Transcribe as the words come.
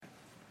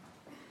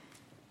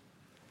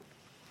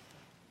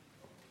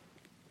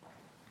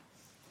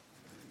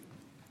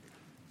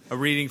A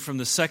reading from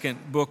the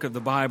second book of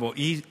the Bible,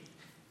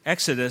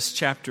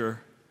 Exodus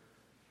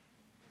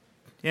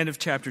end of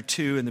chapter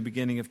 2 and the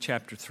beginning of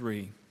chapter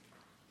 3.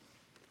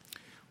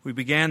 We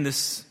began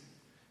this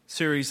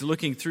series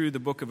looking through the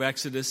book of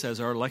Exodus as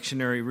our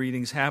lectionary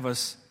readings have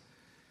us,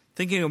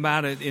 thinking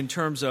about it in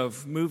terms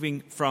of moving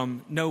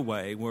from no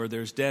way, where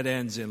there's dead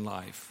ends in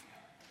life,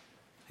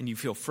 and you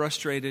feel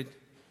frustrated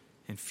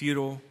and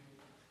futile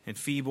and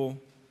feeble,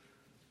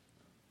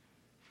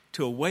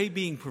 to a way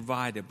being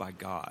provided by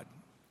God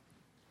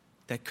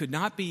that could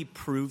not be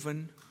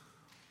proven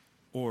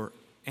or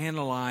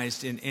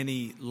analyzed in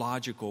any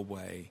logical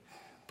way,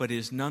 but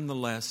is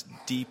nonetheless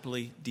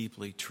deeply,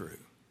 deeply true.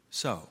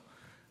 So,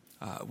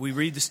 we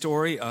read the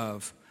story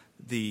of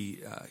the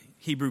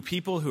Hebrew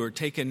people who are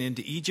taken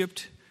into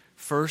Egypt,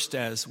 first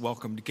as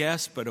welcomed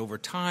guests, but over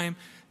time,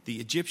 the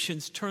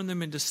Egyptians turn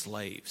them into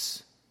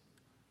slaves.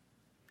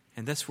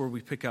 And that's where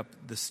we pick up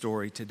the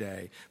story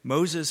today.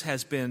 Moses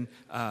has been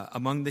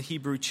among the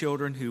Hebrew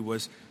children who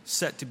was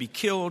set to be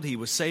killed. He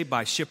was saved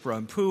by Shiphrah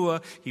and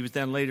Puah. He was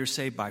then later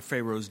saved by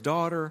Pharaoh's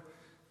daughter.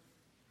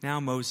 Now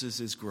Moses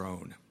is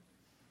grown.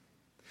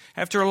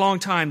 After a long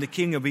time, the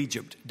king of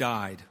Egypt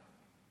died.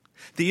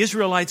 The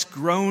Israelites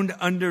groaned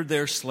under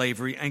their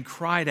slavery and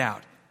cried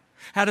out.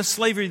 Out of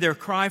slavery, their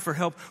cry for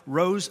help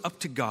rose up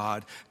to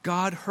God.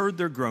 God heard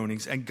their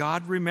groanings, and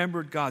God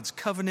remembered God's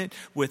covenant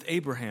with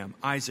Abraham,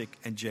 Isaac,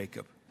 and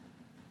Jacob.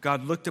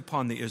 God looked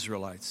upon the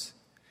Israelites,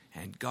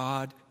 and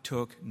God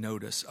took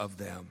notice of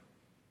them.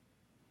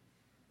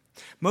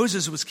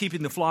 Moses was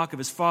keeping the flock of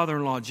his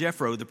father-in-law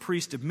Jethro, the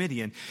priest of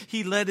Midian.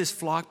 He led his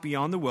flock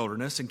beyond the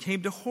wilderness and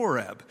came to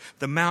Horeb,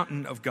 the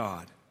mountain of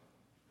God.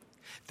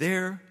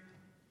 There,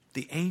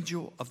 the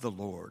angel of the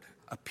Lord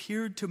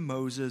appeared to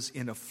Moses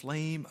in a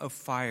flame of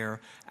fire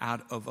out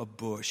of a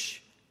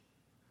bush.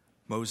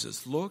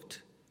 Moses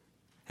looked,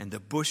 and the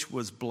bush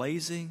was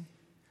blazing,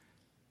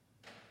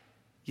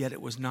 yet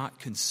it was not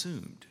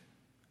consumed.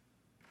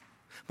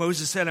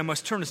 Moses said, I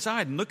must turn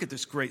aside and look at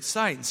this great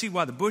sight and see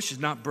why the bush is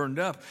not burned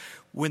up.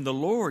 When the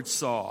Lord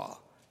saw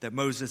that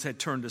Moses had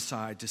turned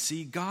aside to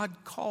see, God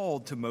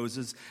called to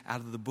Moses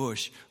out of the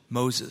bush,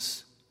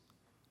 Moses,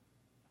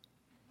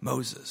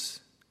 Moses.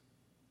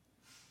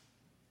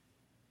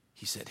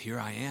 He said, here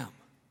I am.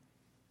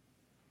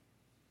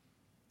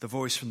 The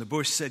voice from the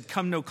bush said,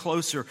 come no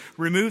closer.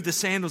 Remove the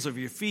sandals of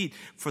your feet,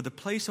 for the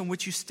place on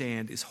which you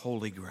stand is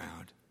holy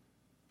ground.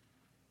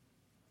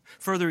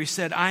 Further, he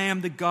said, I am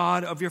the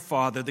God of your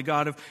father, the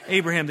God of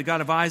Abraham, the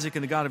God of Isaac,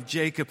 and the God of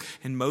Jacob.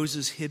 And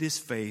Moses hid his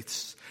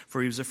face, for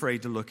he was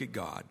afraid to look at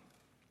God.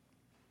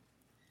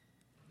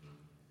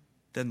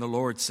 Then the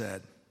Lord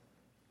said,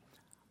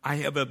 I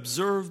have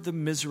observed the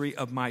misery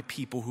of my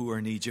people who are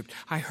in Egypt.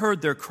 I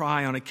heard their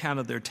cry on account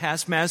of their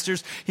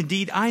taskmasters.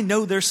 Indeed, I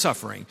know their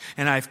suffering,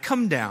 and I have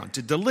come down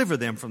to deliver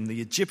them from the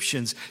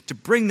Egyptians, to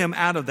bring them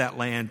out of that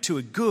land to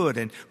a good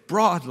and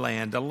broad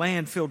land, a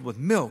land filled with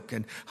milk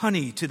and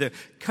honey, to the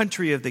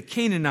country of the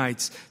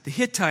Canaanites, the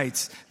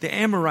Hittites, the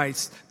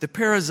Amorites, the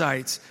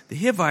Perizzites, the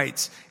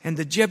Hivites, and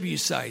the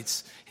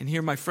Jebusites. And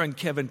here my friend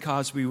Kevin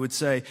Cosby would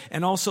say,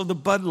 and also the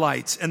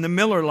Budlites and the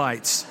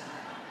Millerlites.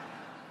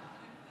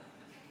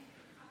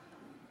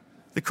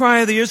 The cry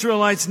of the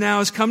Israelites now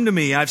has come to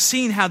me. I've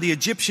seen how the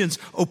Egyptians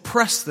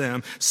oppress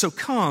them. So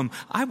come,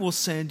 I will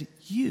send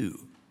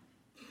you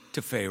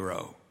to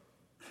Pharaoh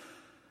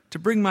to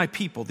bring my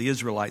people, the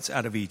Israelites,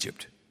 out of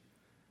Egypt.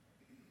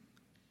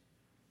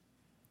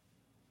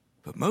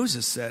 But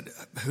Moses said,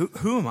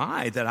 who am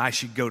I that I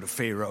should go to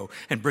Pharaoh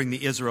and bring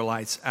the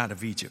Israelites out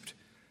of Egypt?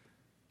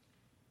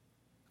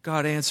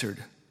 God answered,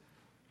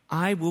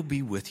 I will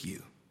be with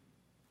you.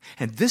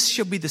 And this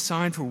shall be the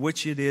sign for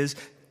which it is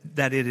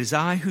that it is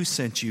I who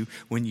sent you.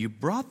 When you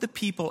brought the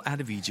people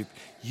out of Egypt,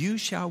 you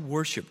shall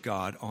worship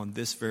God on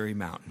this very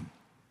mountain.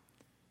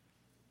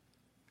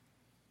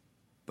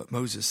 But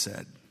Moses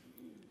said,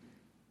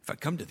 if I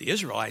come to the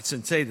Israelites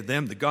and say to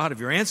them, the God of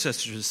your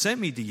ancestors has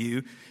sent me to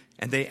you,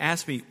 and they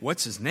ask me,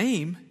 what's his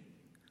name?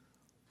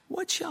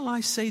 What shall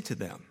I say to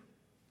them?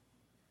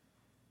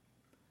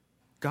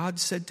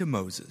 God said to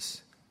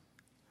Moses,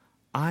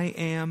 I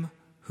am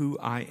who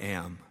I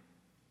am.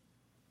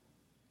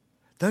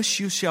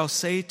 Thus you shall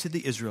say to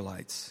the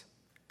Israelites,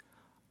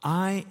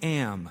 I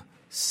am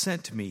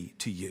sent me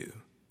to you.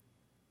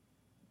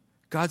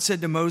 God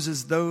said to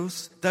Moses,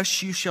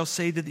 thus you shall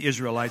say to the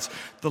Israelites,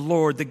 the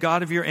Lord, the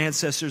God of your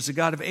ancestors, the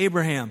God of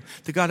Abraham,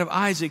 the God of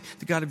Isaac,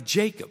 the God of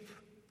Jacob,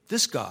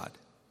 this God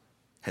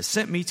has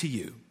sent me to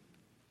you.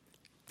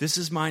 This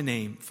is my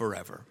name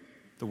forever,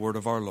 the word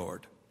of our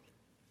Lord.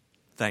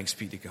 Thanks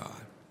be to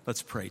God.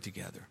 Let's pray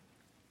together.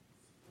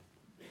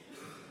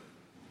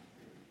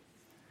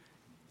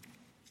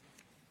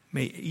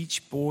 May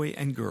each boy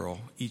and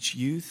girl, each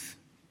youth,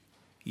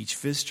 each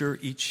visitor,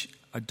 each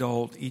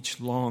adult, each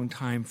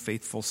long-time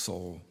faithful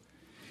soul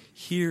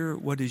hear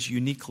what is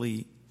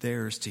uniquely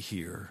theirs to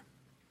hear.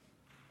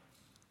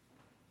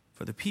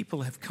 For the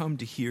people have come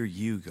to hear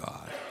you,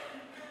 God,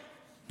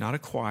 not a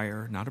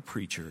choir, not a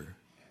preacher,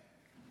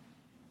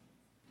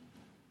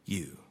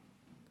 you,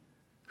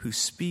 who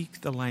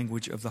speak the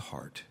language of the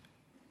heart.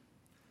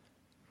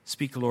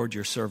 Speak, Lord,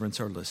 your servants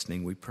are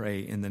listening. We pray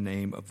in the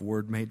name of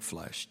Word made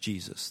flesh,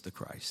 Jesus the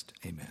Christ.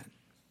 Amen.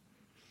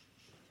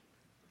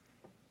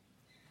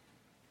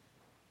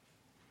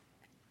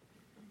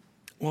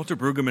 Walter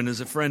Brueggemann is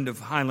a friend of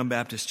Highland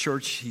Baptist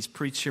Church. He's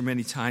preached here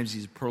many times.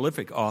 He's a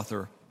prolific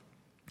author.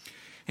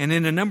 And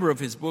in a number of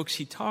his books,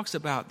 he talks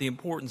about the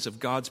importance of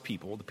God's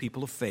people, the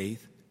people of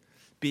faith,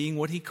 being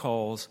what he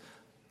calls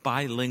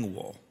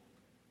bilingual.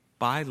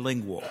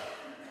 Bilingual.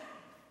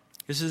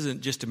 This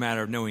isn't just a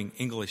matter of knowing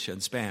English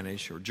and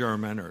Spanish or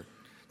German or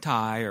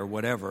Thai or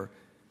whatever.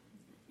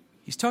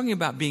 He's talking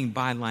about being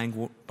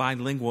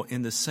bilingual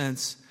in the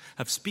sense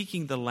of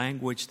speaking the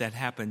language that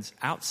happens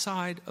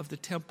outside of the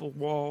temple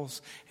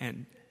walls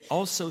and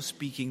also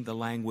speaking the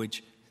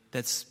language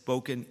that's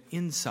spoken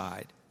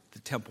inside the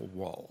temple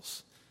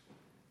walls.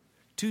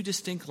 Two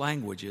distinct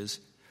languages,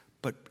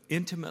 but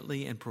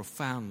intimately and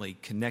profoundly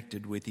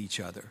connected with each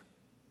other.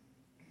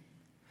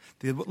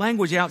 The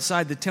language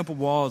outside the temple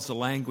wall is the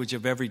language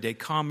of everyday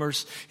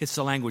commerce. It's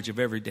the language of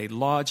everyday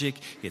logic.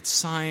 It's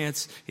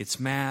science. It's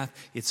math.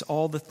 It's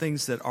all the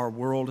things that our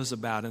world is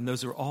about, and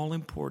those are all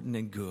important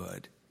and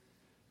good.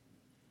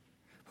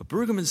 But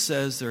Brueggemann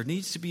says there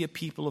needs to be a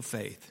people of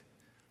faith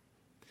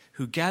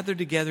who gather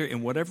together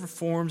in whatever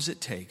forms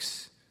it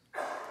takes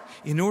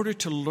in order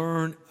to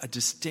learn a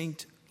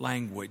distinct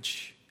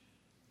language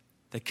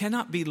that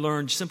cannot be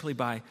learned simply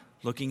by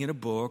looking at a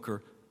book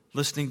or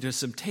listening to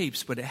some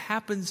tapes, but it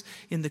happens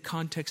in the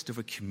context of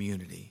a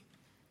community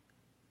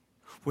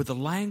where the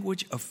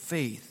language of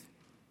faith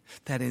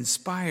that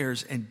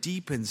inspires and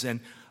deepens and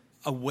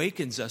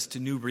awakens us to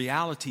new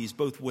realities,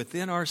 both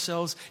within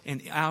ourselves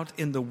and out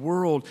in the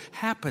world,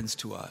 happens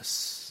to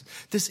us.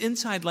 This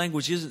inside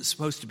language isn't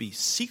supposed to be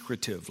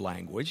secretive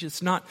language.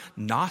 It's not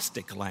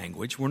Gnostic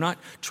language. We're not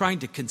trying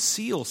to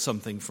conceal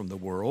something from the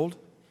world.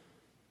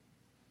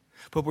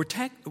 But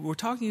we're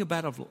talking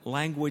about a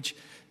language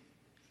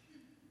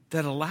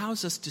that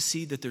allows us to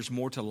see that there's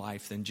more to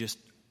life than just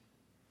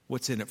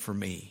what's in it for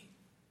me.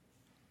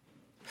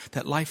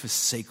 That life is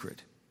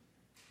sacred.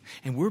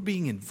 And we're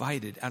being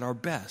invited at our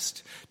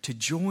best to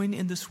join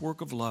in this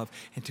work of love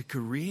and to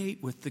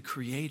create with the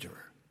Creator,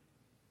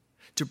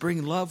 to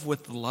bring love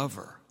with the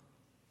lover.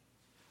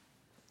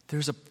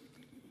 There's a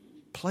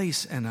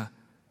place and a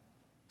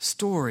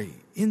story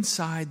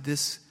inside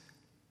this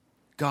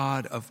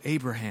God of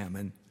Abraham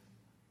and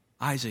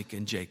Isaac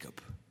and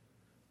Jacob.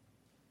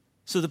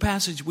 So the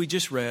passage we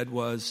just read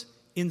was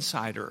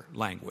insider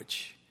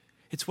language.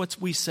 It's what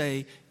we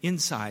say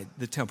inside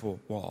the temple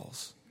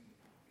walls.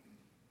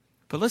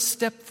 But let's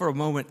step for a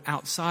moment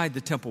outside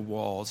the temple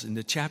walls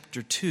into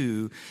chapter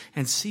 2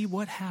 and see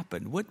what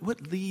happened.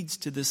 What leads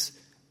to this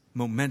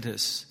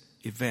momentous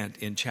event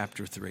in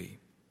chapter 3?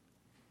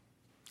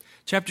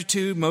 Chapter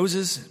 2,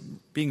 Moses,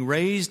 being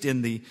raised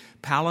in the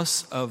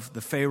palace of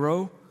the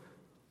Pharaoh,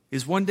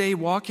 is one day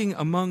walking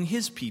among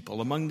his people,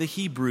 among the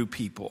Hebrew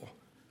people.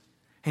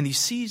 And he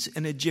sees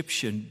an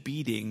Egyptian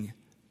beating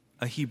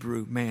a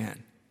Hebrew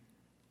man.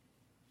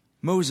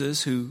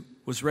 Moses, who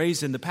was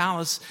raised in the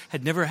palace,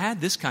 had never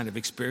had this kind of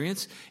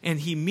experience, and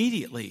he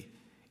immediately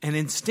and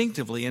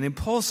instinctively and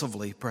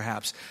impulsively,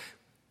 perhaps,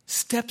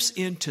 steps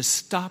in to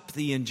stop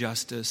the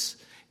injustice,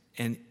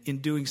 and in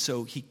doing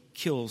so, he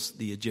kills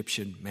the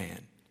Egyptian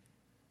man.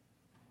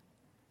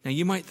 Now,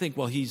 you might think,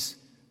 well, he's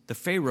the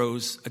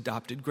Pharaoh's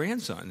adopted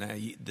grandson. Now,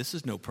 this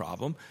is no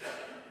problem.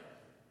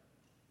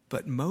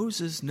 But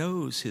Moses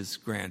knows his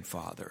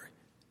grandfather.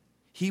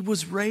 He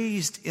was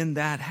raised in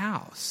that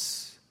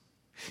house.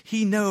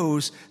 He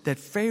knows that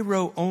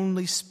Pharaoh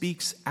only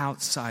speaks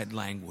outside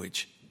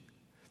language,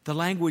 the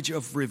language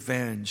of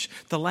revenge,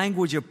 the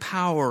language of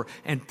power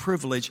and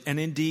privilege. And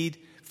indeed,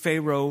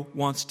 Pharaoh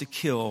wants to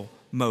kill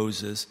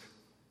Moses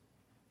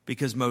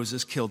because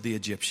Moses killed the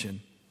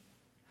Egyptian.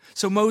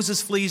 So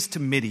Moses flees to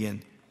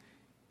Midian.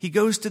 He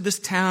goes to this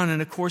town,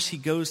 and of course he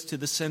goes to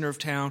the center of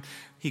town.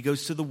 He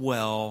goes to the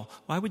well.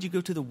 Why would you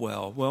go to the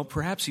well? Well,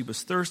 perhaps he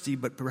was thirsty,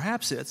 but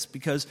perhaps it's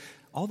because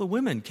all the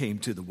women came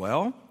to the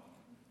well.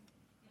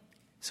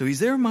 So he's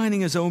there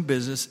minding his own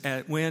business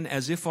when,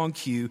 as if on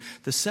cue,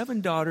 the 7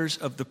 daughters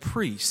of the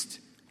priest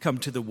come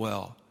to the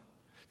well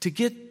to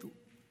get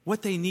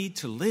what they need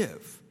to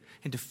live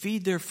and to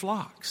feed their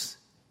flocks.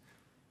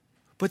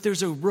 But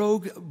there's a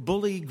rogue,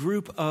 bully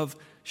group of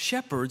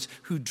shepherds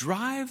who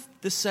drive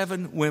the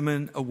 7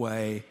 women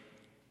away.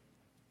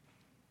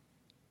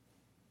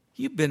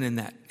 You've been in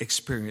that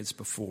experience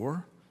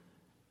before.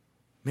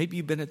 Maybe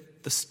you've been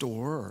at the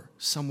store or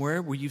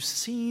somewhere where you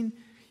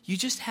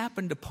just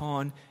happened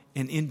upon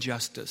an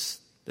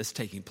injustice that's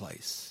taking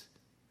place.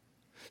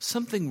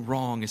 Something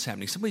wrong is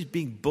happening. Somebody's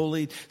being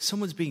bullied.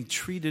 Someone's being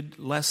treated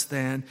less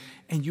than.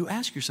 And you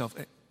ask yourself,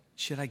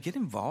 should I get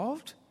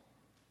involved?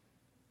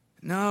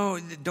 No,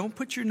 don't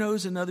put your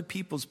nose in other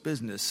people's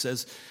business.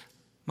 Says,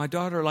 my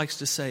daughter likes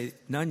to say,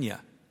 Nunya.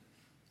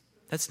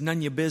 That's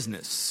Nunya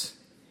business.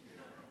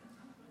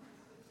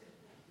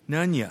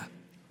 Nunya.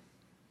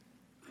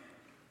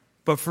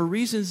 But for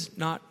reasons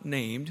not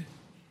named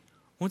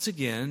Once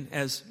again,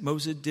 as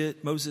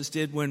Moses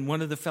did when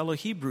one of the fellow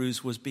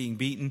Hebrews was being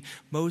beaten,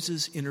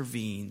 Moses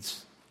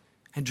intervenes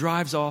and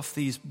drives off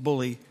these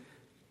bully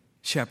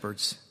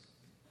shepherds.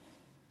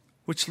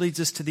 Which leads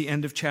us to the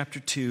end of chapter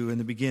 2 and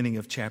the beginning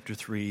of chapter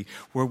 3,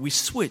 where we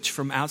switch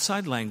from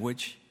outside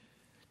language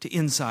to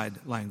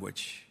inside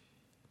language.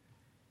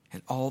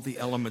 And all the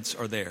elements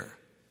are there.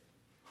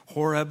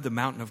 Horeb, the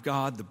mountain of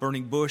God, the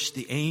burning bush,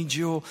 the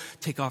angel,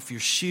 take off your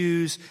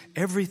shoes.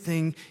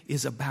 Everything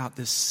is about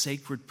this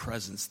sacred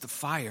presence, the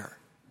fire.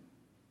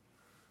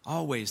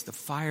 Always the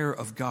fire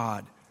of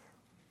God.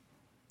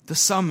 The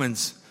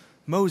summons,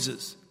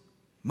 Moses,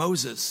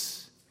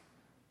 Moses.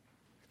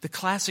 The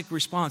classic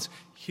response,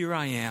 here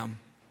I am.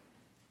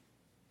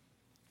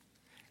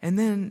 And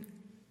then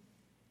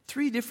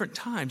 3 different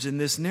times in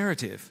this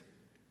narrative,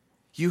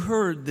 you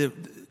heard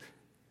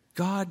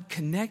God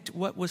connect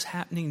what was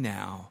happening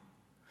now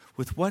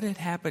with what had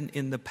happened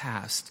in the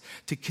past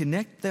to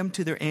connect them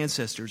to their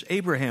ancestors,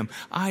 Abraham,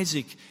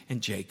 Isaac,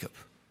 and Jacob.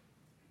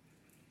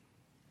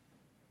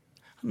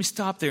 Let me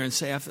stop there and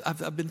say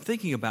I've been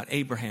thinking about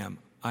Abraham,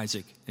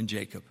 Isaac, and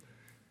Jacob.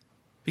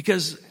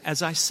 Because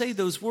as I say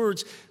those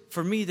words,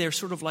 for me, they're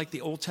sort of like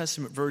the Old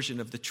Testament version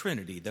of the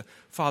Trinity, the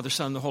Father,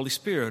 Son, and the Holy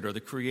Spirit, or the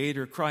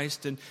Creator,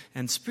 Christ,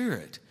 and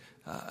Spirit.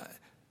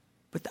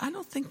 But I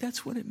don't think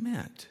that's what it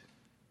meant.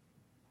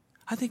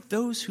 I think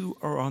those who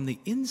are on the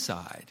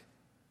inside,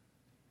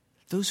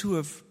 those who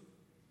have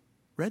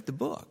read the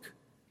book,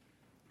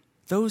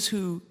 those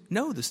who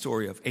know the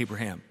story of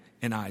Abraham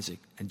and Isaac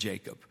and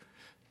Jacob,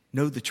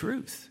 know the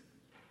truth.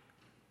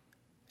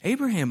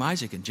 Abraham,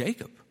 Isaac, and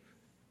Jacob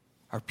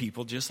are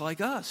people just like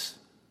us.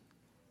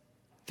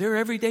 They're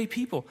everyday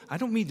people. I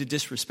don't mean to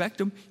disrespect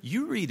them.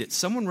 You read it.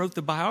 Someone wrote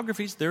the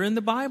biographies. They're in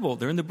the Bible.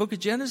 They're in the book of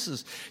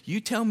Genesis.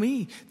 You tell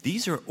me.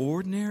 These are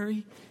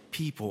ordinary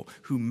people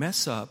who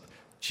mess up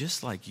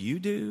just like you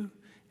do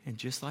and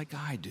just like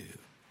I do.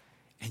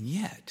 And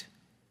yet,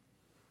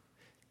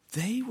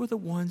 they were the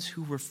ones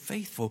who were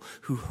faithful,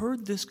 who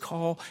heard this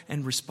call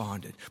and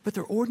responded. But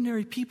they're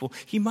ordinary people.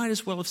 He might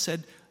as well have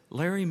said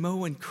Larry,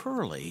 Moe, and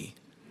Curly.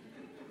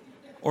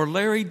 Or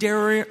Larry,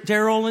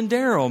 Daryl, and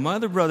Daryl, my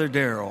other brother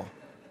Daryl.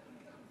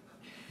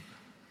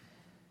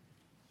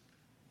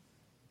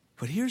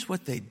 But here's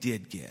what they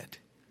did get.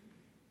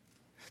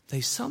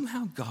 They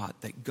somehow got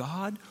that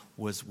God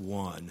was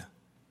one.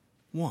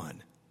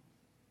 One.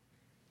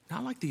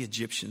 Not like the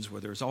Egyptians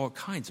where there's all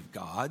kinds of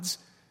gods,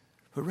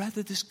 but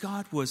rather this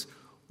God was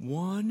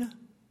one,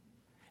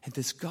 and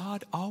this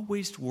God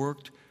always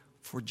worked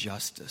for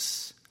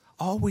justice,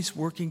 always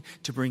working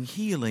to bring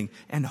healing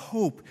and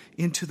hope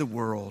into the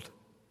world.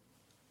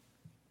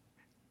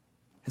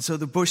 And so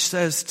the bush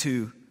says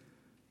to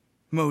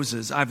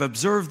Moses, I've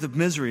observed the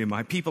misery of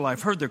my people.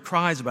 I've heard their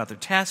cries about their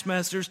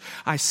taskmasters.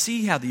 I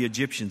see how the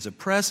Egyptians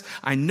oppress.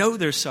 I know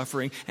their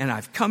suffering, and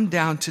I've come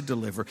down to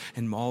deliver.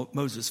 And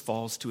Moses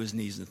falls to his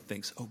knees and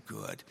thinks, oh,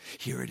 good,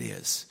 here it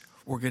is.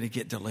 We're going to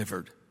get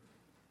delivered.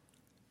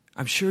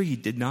 I'm sure he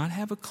did not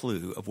have a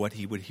clue of what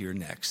he would hear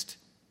next.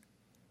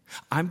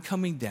 I'm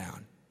coming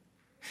down,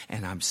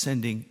 and I'm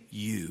sending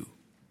you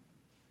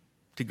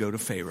to go to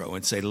Pharaoh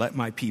and say, let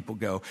my people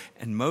go.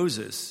 And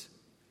Moses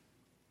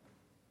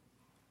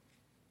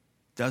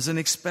doesn't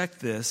expect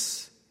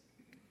this,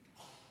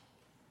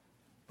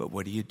 but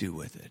what do you do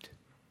with it?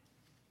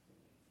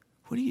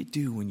 What do you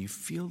do when you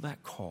feel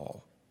that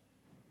call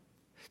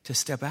to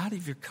step out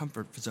of your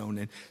comfort zone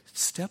and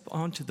step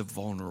onto the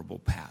vulnerable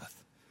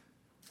path?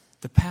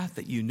 The path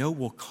that you know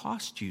will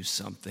cost you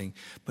something,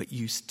 but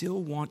you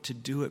still want to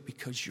do it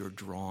because you're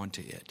drawn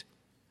to it,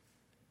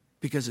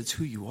 because it's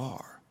who you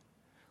are.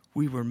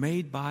 We were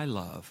made by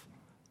love,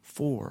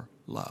 for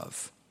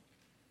love.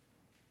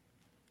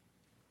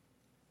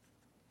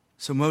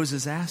 So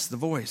Moses asked the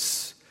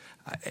voice,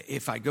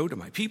 if I go to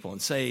my people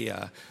and say,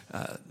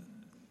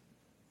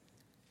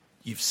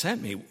 you've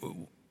sent me,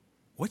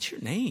 what's your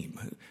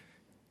name?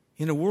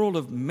 In a world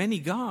of many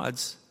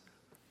gods,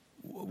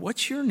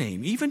 what's your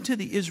name? Even to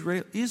the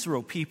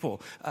Israel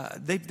people,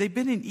 they've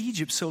been in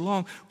Egypt so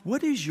long.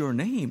 What is your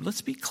name?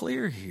 Let's be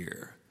clear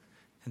here.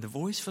 And the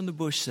voice from the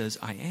bush says,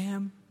 I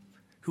am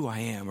who I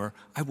am, or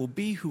I will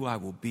be who I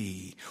will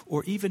be,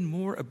 or even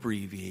more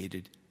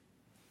abbreviated,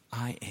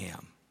 I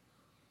am.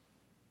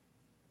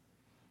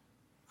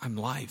 I'm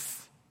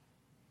life.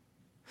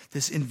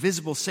 This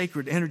invisible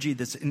sacred energy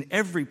that's in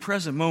every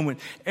present moment,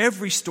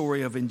 every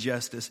story of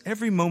injustice,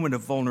 every moment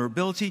of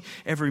vulnerability,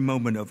 every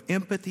moment of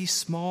empathy,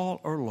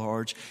 small or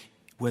large,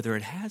 whether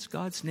it has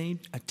God's name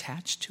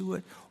attached to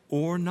it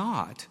or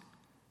not,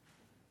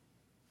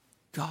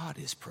 God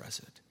is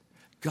present.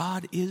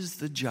 God is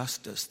the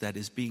justice that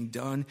is being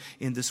done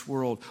in this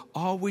world,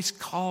 always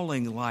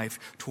calling life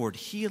toward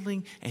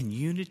healing and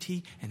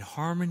unity and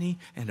harmony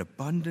and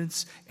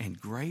abundance and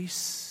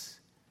grace.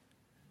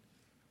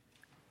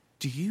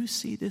 Do you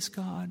see this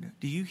God?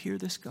 Do you hear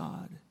this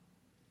God?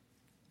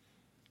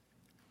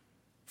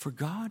 For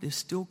God is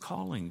still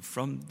calling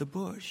from the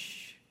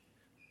bush.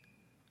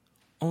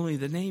 Only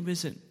the name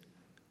isn't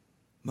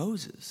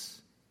Moses.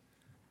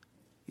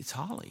 It's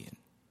Holly and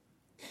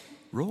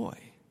Roy,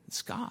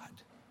 it's God.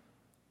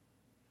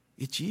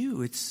 It's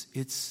you,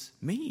 it's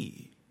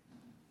me,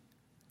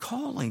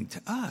 calling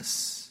to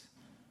us.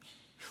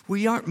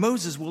 We aren't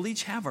Moses. We'll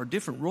each have our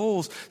different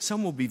roles.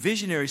 Some will be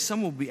visionaries,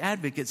 some will be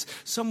advocates,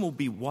 some will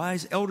be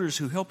wise elders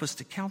who help us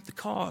to count the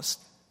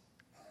cost.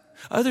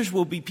 Others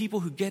will be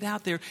people who get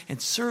out there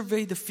and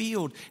survey the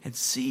field and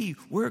see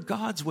where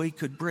God's way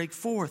could break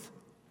forth.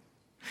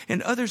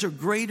 And others are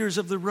graders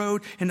of the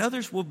road, and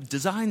others will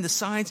design the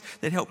signs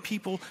that help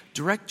people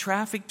direct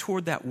traffic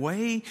toward that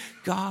way,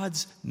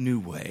 God's new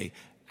way,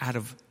 out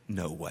of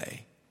no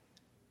way.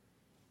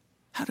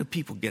 How do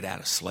people get out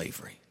of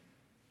slavery?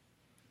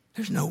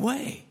 There's no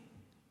way.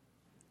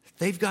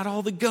 They've got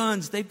all the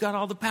guns, they've got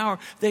all the power,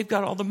 they've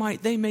got all the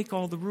might, they make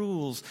all the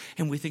rules,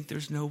 and we think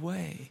there's no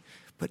way.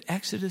 But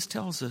Exodus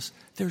tells us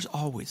there's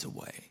always a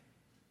way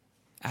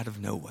out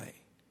of no way.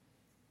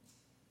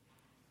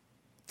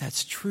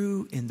 That's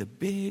true in the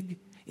big,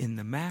 in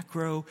the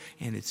macro,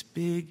 and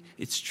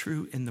it's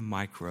true in the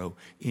micro,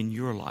 in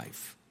your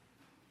life.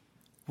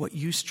 What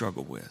you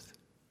struggle with,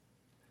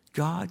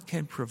 God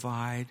can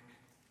provide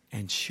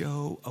and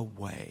show a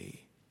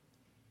way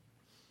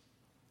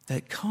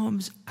that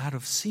comes out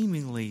of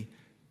seemingly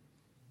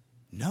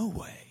no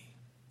way.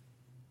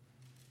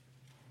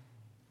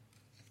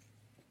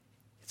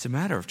 It's a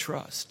matter of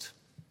trust.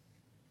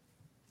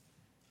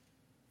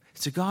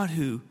 It's a God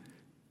who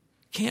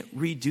can't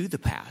redo the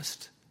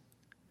past,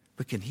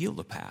 but can heal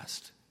the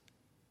past.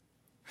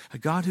 A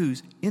God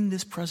who's in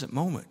this present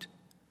moment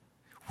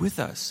with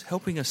us,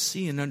 helping us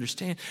see and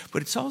understand.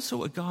 But it's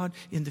also a God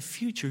in the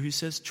future who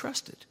says,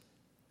 trust it.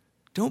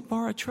 Don't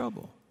borrow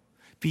trouble.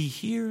 Be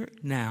here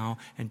now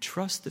and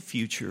trust the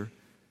future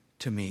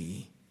to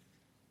me.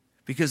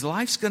 Because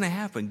life's going to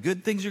happen.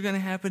 Good things are going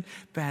to happen.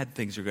 Bad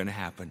things are going to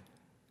happen.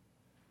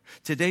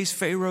 Today's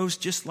pharaohs,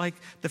 just like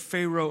the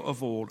Pharaoh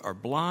of old, are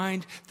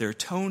blind, they're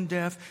tone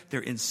deaf,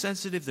 they're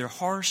insensitive, they're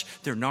harsh,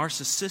 they're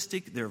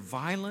narcissistic, they're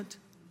violent.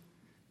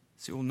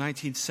 It's the old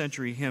 19th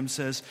century hymn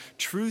says,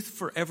 truth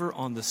forever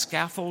on the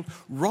scaffold,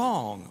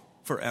 wrong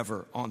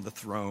forever on the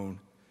throne.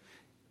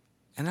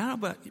 And I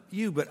don't know about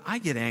you, but I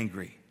get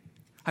angry.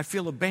 I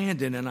feel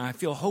abandoned and I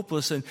feel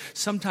hopeless, and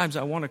sometimes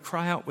I want to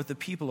cry out with the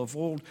people of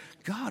old,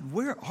 God,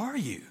 where are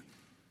you?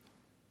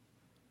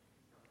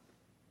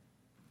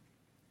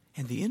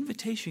 And the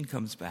invitation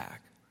comes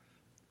back,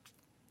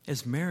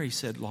 as Mary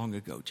said long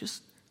ago,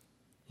 just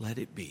let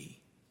it be.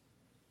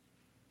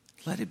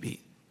 Let it be.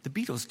 The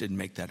Beatles didn't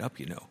make that up,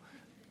 you know.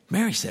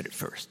 Mary said it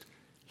first.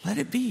 Let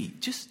it be.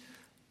 Just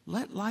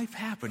let life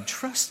happen.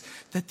 Trust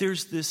that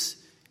there's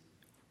this,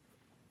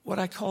 what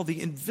I call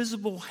the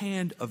invisible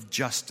hand of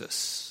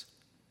justice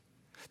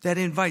that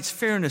invites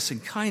fairness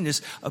and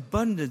kindness,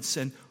 abundance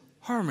and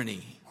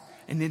harmony.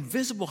 An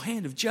invisible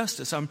hand of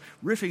justice. I'm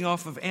riffing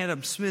off of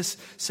Adam Smith's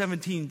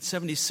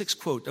 1776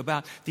 quote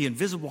about the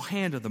invisible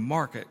hand of the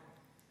market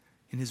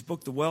in his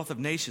book, The Wealth of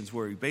Nations,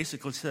 where he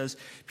basically says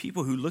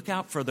people who look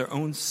out for their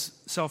own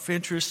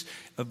self-interest,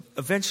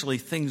 eventually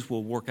things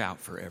will work out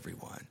for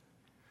everyone.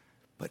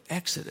 But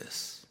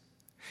Exodus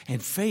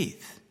and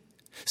faith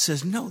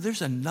says, no,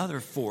 there's another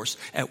force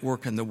at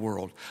work in the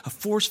world, a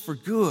force for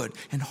good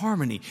and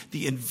harmony,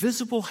 the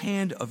invisible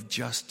hand of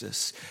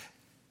justice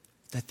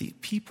that the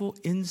people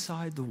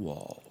inside the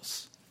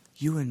walls,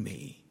 you and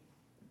me,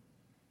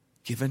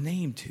 give a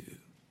name to.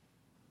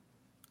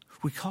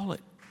 We call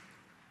it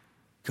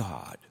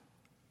God.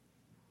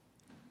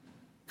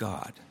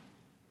 God.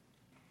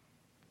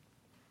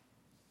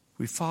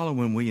 We follow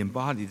when we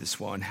embody this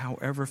one,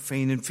 however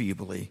faint and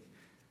feebly.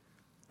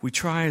 We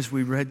try, as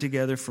we read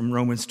together from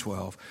Romans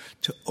 12,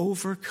 to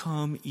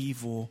overcome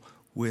evil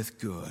with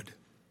good.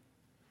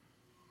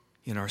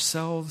 In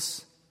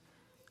ourselves,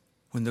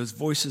 when those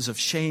voices of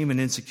shame and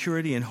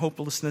insecurity and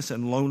hopelessness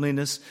and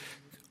loneliness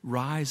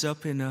rise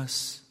up in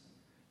us,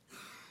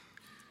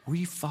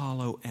 we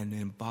follow and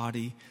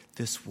embody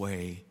this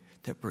way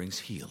that brings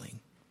healing.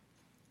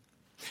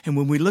 And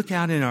when we look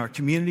out in our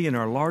community, in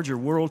our larger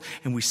world,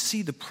 and we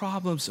see the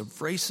problems of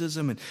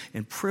racism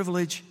and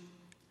privilege,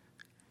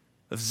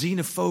 of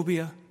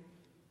xenophobia,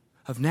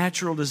 of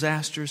natural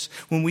disasters,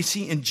 when we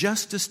see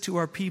injustice to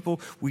our people,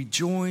 we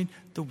join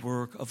the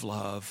work of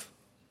love.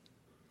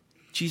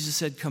 Jesus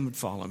said, come and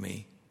follow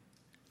me.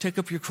 Take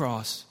up your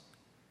cross.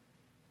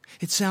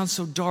 It sounds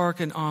so dark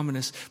and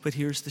ominous, but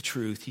here's the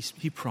truth.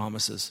 He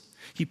promises.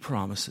 He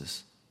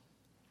promises.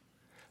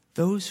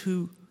 Those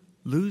who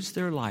lose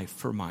their life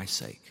for my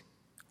sake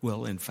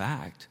will, in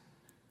fact,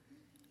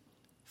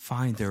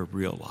 find their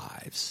real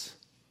lives.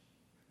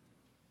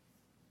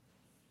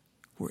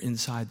 We're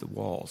inside the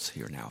walls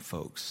here now,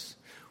 folks.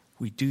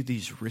 We do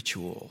these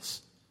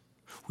rituals.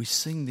 We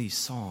sing these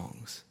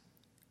songs.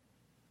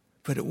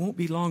 But it won't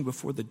be long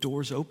before the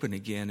doors open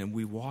again and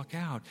we walk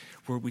out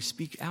where we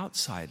speak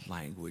outside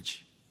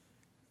language.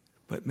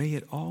 But may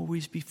it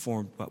always be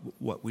formed by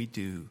what we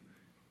do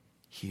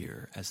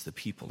here as the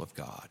people of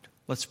God.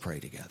 Let's pray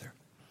together.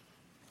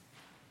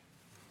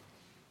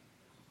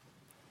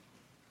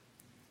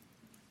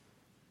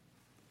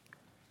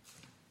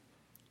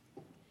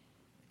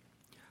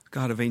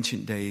 God of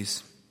ancient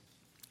days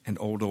and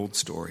old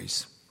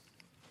stories,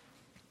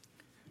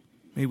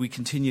 may we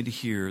continue to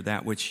hear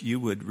that which you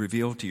would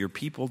reveal to your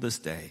people this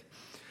day,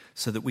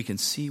 so that we can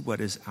see what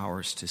is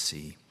ours to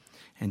see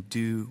and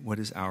do what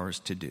is ours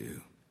to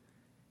do.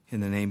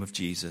 In the name of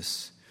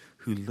Jesus,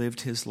 who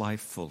lived his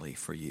life fully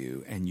for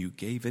you, and you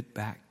gave it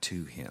back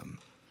to him.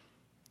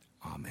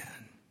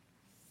 Amen.